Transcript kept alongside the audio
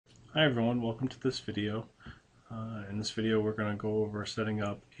Hi everyone, welcome to this video. In this video we're going to go over setting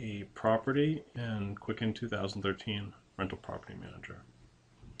up a property in Quicken 2013 Rental Property Manager.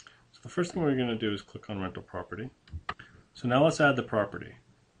 So the first thing we're going to do is click on Rental Property. So now let's add the property.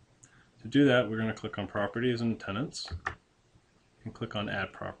 To do that we're going to click on Properties and Tenants and click on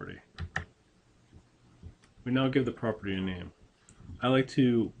Add Property. We now give the property a name. I like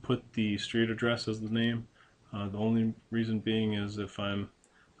to put the street address as the name. The only reason being is if I'm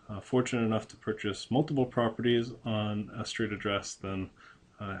fortunate enough to purchase multiple properties on a street address, then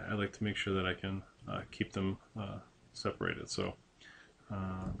I like to make sure that I can keep them separated. So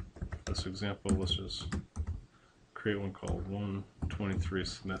for this example, let's just create one called 123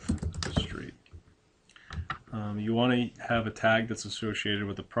 Smith Street. You want to have a tag that's associated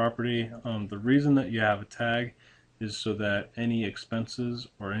with the property. The reason that you have a tag is so that any expenses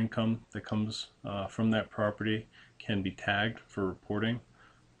or income that comes from that property can be tagged for reporting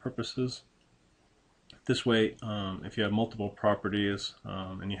purposes. This way, if you have multiple properties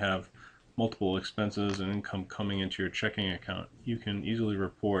and you have multiple expenses and income coming into your checking account, you can easily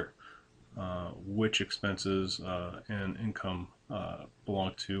report which expenses and income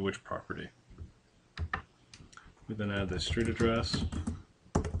belong to which property. We then add the street address.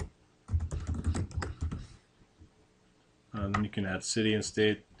 Then you can add city and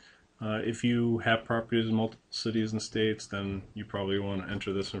state. If you have properties in multiple cities and states, then you probably want to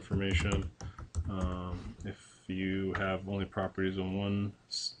enter this information. If you have only properties in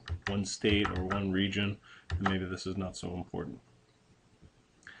one state or one region, then maybe this is not so important.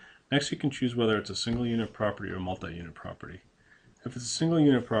 Next, you can choose whether it's a single unit property or multi-unit property. If it's a single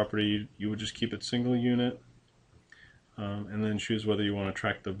unit property, you would just keep it single unit and then choose whether you want to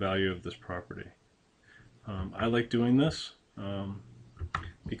track the value of this property. I like doing this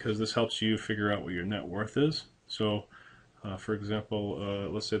because this helps you figure out what your net worth is. So for example,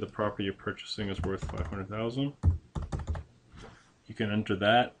 let's say the property you're purchasing is worth $500,000. You can enter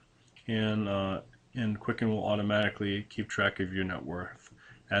that, and Quicken will automatically keep track of your net worth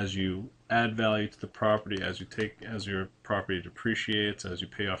as you add value to the property, as your property depreciates, as you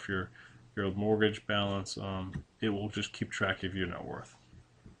pay off your mortgage balance. It will just keep track of your net worth.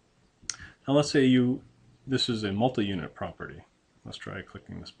 Now let's say this is a multi-unit property. Let's try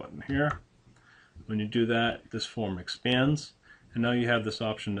clicking this button here. When you do that, this form expands, and now you have this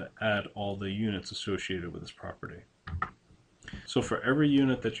option to add all the units associated with this property. So for every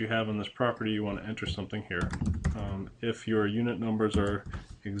unit that you have on this property, you want to enter something here. If your unit numbers are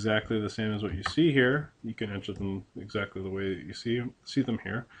exactly the same as what you see here, you can enter them exactly the way that you see them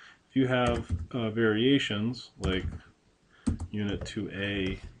here. If you have variations like unit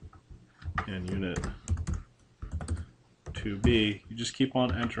 2A and unit 2B, you just keep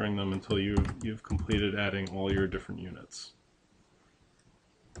on entering them until you've completed adding all your different units.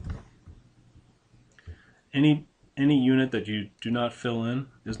 Any unit that you do not fill in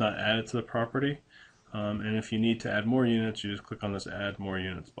is not added to the property, and if you need to add more units, you just click on this Add More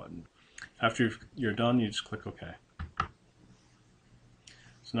Units button. After you're done, you just click OK.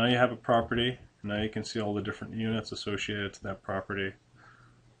 So now you have a property, and now you can see all the different units associated to that property.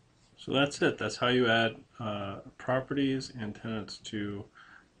 So that's it. That's how you add properties and tenants to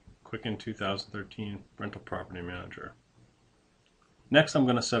Quicken 2013 Rental Property Manager. Next, I'm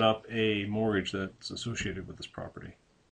going to set up a mortgage that's associated with this property.